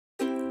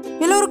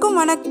எல்லோருக்கும்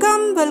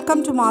வணக்கம்.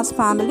 Welcome to mass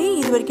family.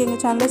 இது வரைக்கும்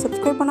எங்கள் சேனலை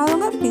சப்ஸ்கிரைப்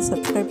பண்ணாதவங்க ப்ளீஸ்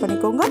சப்ஸ்கிரைப்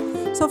பண்ணிக்கோங்க.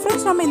 ஸோ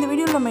ஃப்ரெண்ட்ஸ், நம்ம இந்த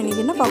வீடியோவில் நம்ம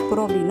இன்றைக்கி என்ன பார்க்க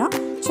போகிறோம் அப்படின்னா,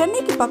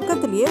 சென்னைக்கு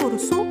பக்கத்துலேயே ஒரு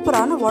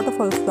சூப்பரான வாட்டர்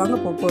ஃபால்ஸ் தாங்க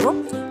போக போகிறோம்.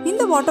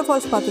 இந்த வாட்டர்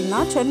ஃபால்ஸ்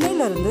பார்த்திங்கன்னா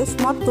சென்னையிலேருந்து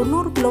சுமார்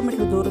 90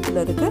 கிலோமீட்டர்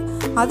தூரத்தில் இருக்குது.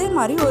 அதே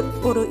மாதிரி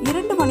ஒரு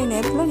 2 மணி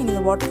நேரத்தில் நீங்கள்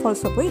இந்த வாட்டர்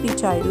ஃபால்ஸை போய்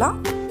ரீச் ஆகிடலாம்.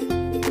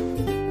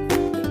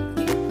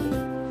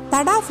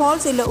 தடா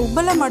ஃபால்ஸ் இல்லை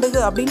உப்பலமடுகு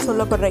அப்படின்னு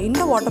சொல்லப்படுற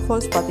இந்த வாட்டர்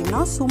ஃபால்ஸ் பார்த்திங்கன்னா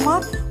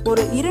சுமார்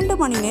ஒரு 2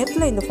 மணி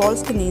நேரத்தில் இந்த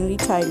ஃபால்ஸ்க்கு நீங்கள்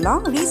ரீச்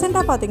ஆகிடலாம்.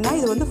 ரீசெண்டாக பார்த்திங்கன்னா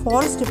இது வந்து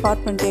ஃபாரஸ்ட்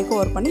டிபார்ட்மெண்ட் டேக்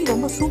ஓவர் பண்ணி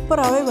ரொம்ப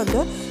சூப்பராகவே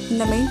வந்து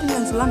இந்த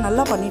மெயின்டெனன்ஸ்லாம்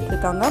நல்லா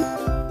பண்ணிகிட்ருக்காங்க.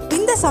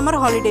 இந்த சம்மர்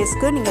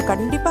ஹாலிடேஸ்க்கு நீங்கள்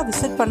கண்டிப்பாக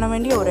விசிட் பண்ண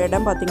வேண்டிய ஒரு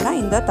இடம் பார்த்திங்கன்னா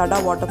இந்த தடா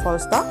வாட்டர்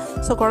ஃபால்ஸ் தான்.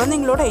 ஸோ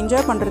குழந்தைங்களோட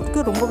என்ஜாய்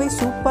பண்ணுறதுக்கு ரொம்பவே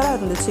சூப்பராக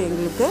இருந்துச்சு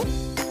எங்களுக்கு.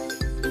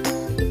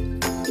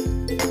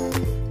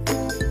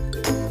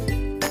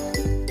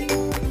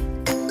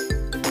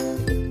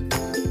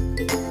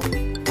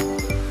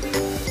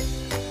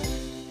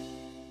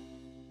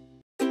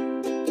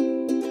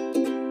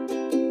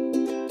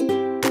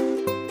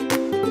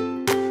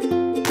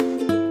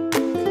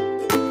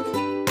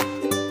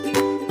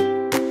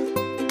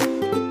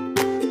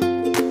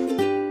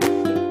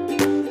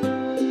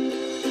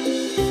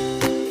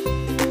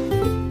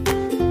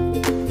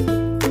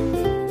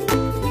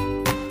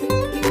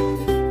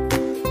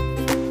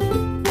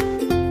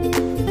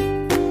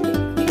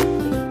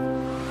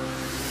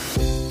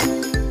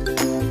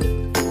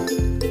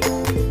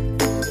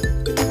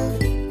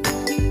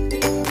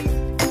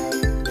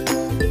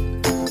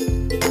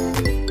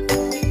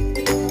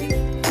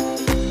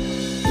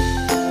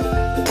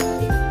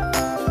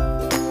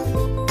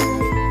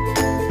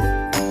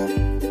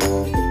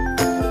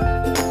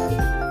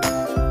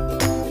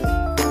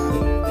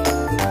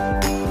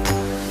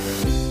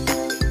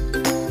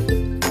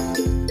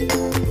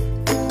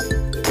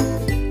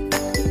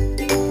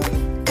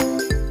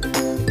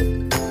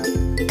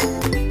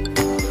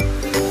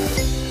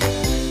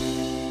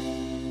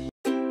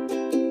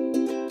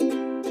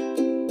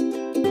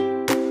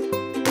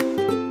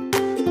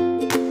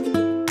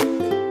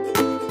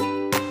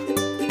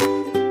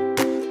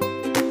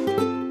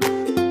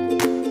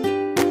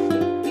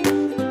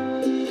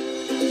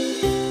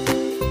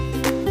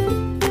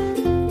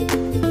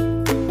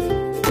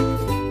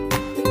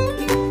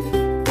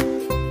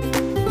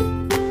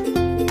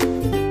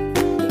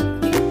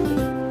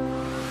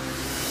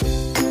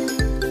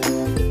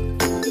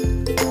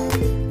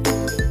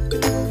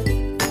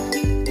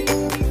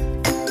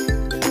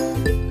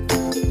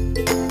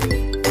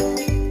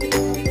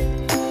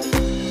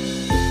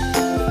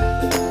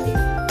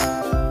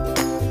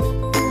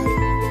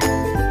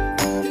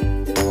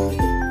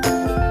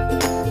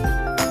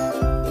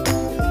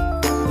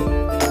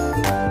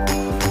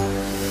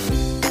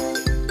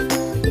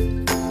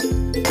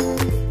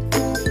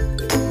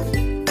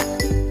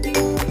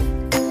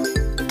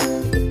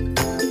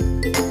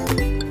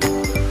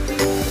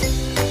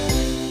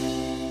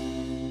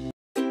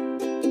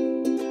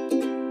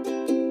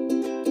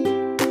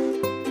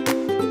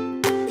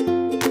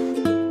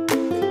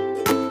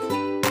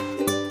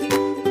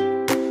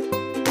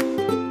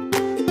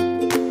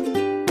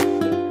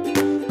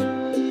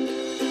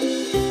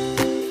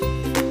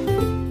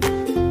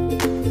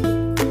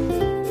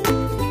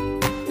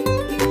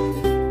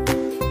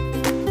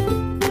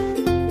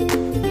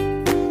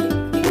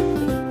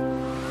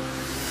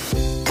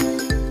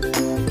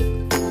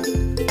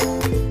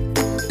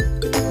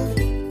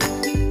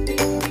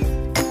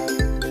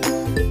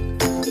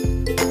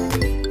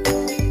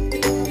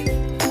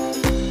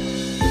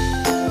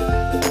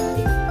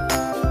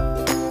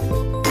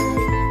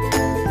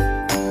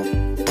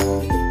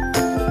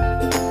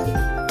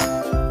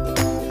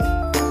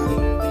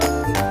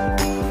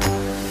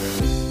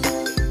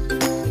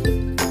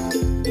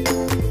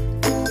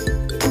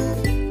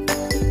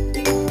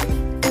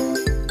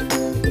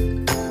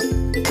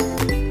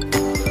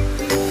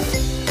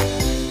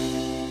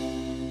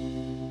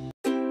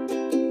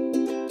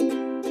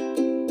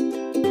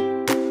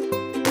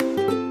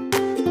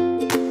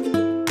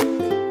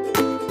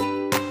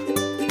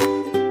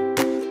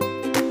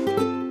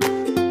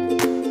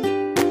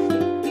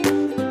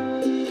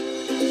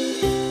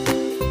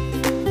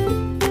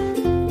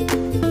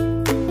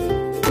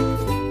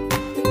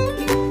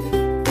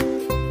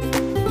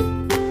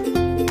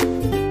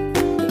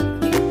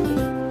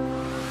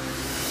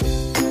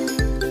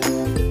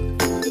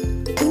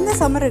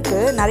 சம்மருக்கு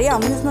நிறைய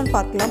அம்யூஸ்மெண்ட்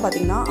பார்க்லாம்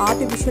பார்த்திங்கன்னா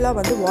ஆர்டிஃபிஷியலாக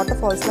வந்து வாட்டர்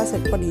ஃபால்ஸ்லாம்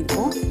செட்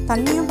பண்ணியிருக்கோம்.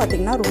 தண்ணியும்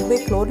பார்த்திங்கன்னா ரொம்ப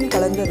குளோரின்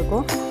கலந்து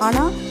இருக்கும்.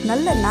 ஆனால்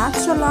நல்ல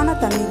நேச்சுரலான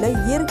தண்ணியில்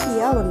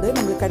இயற்கையாக வந்து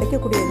நம்மளுக்கு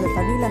கிடைக்கக்கூடிய இந்த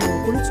தண்ணியில் நம்ம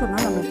குளித்தோன்னா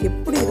நம்மளுக்கு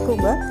எப்படி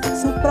இருக்குங்க,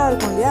 சூப்பராக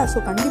இருக்கும் இல்லையா?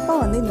 ஸோ கண்டிப்பாக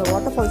வந்து இந்த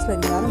வாட்டர் ஃபால்ஸில்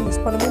நீங்கள் யாரும்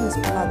மிஸ்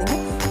பண்ணாதீங்க.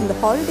 இந்த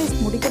ஹாலிடேஸ்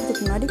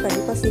முடிக்கிறதுக்கு முன்னாடி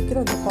கண்டிப்பாக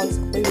சீக்கிரம் இந்த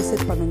ஃபால்ஸுக்கு போய்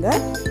விசிட்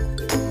பண்ணுங்கள்.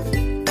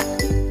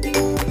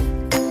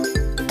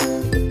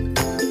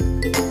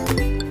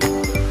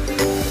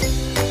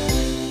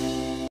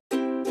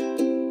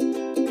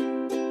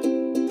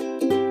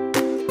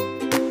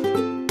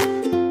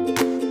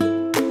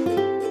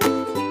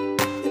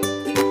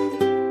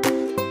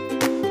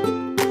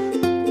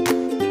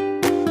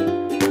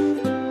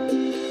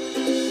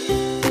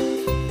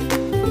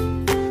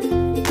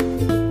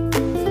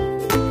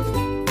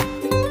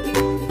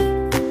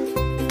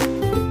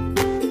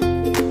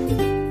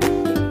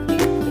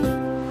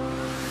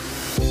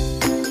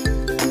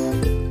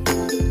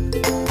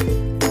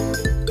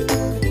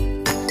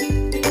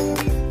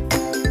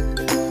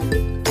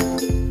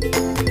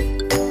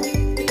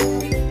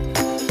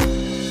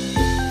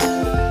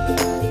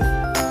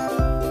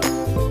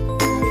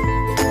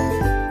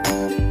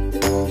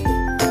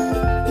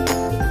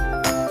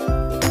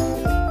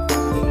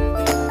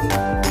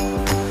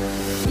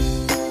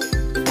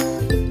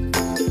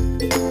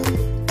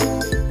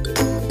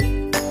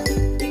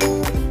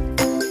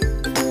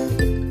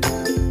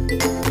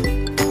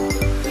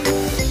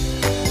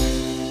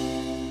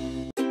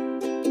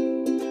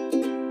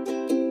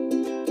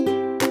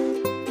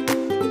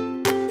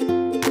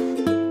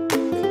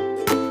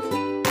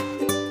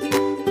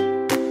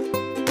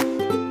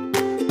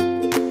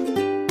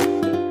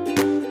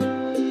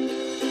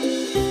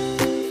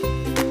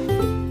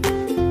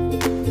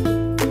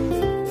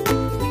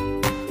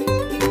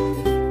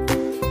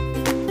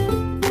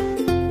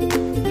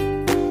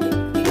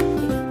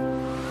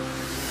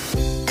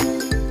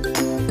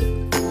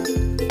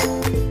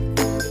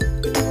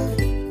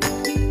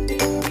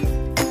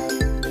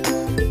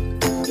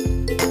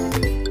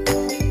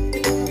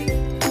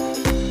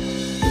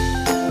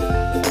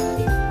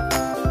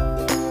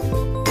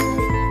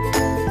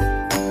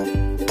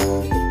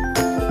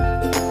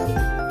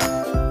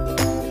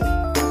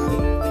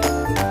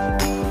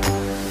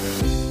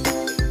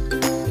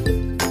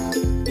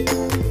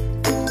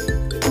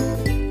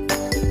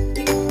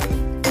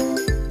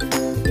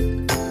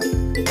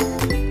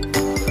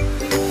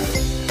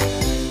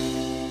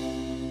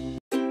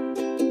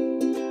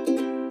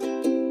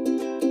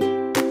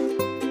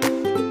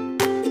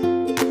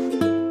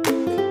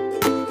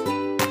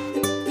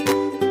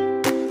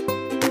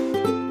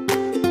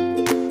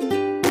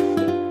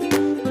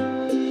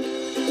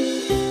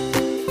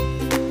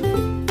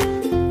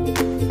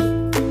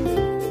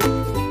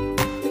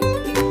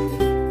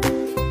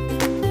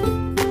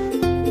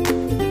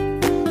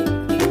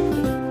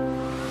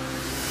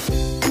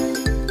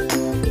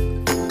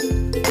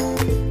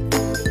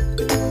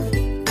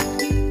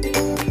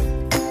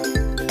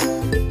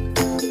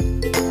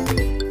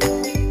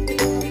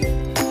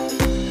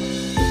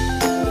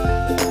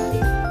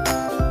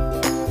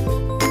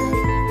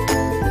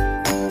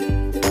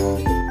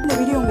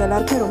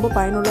 எல்லாருக்குமே ரொம்ப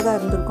பயனுள்ளதாக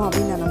இருந்திருக்கும்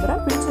அப்படின்னு நான்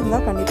நம்புகிறேன்.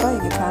 பிடிச்சிருந்தால் கண்டிப்பாக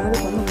எங்கள்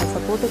சேனலுக்கு வந்து உங்கள்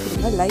சப்போர்ட்டை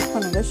கொடுங்க. லைக்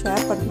பண்ணுங்கள்,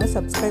 ஷேர் பண்ணுங்கள்,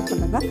 சப்ஸ்கிரைப்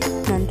பண்ணுங்கள்.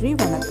 நன்றி,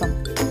 வணக்கம்.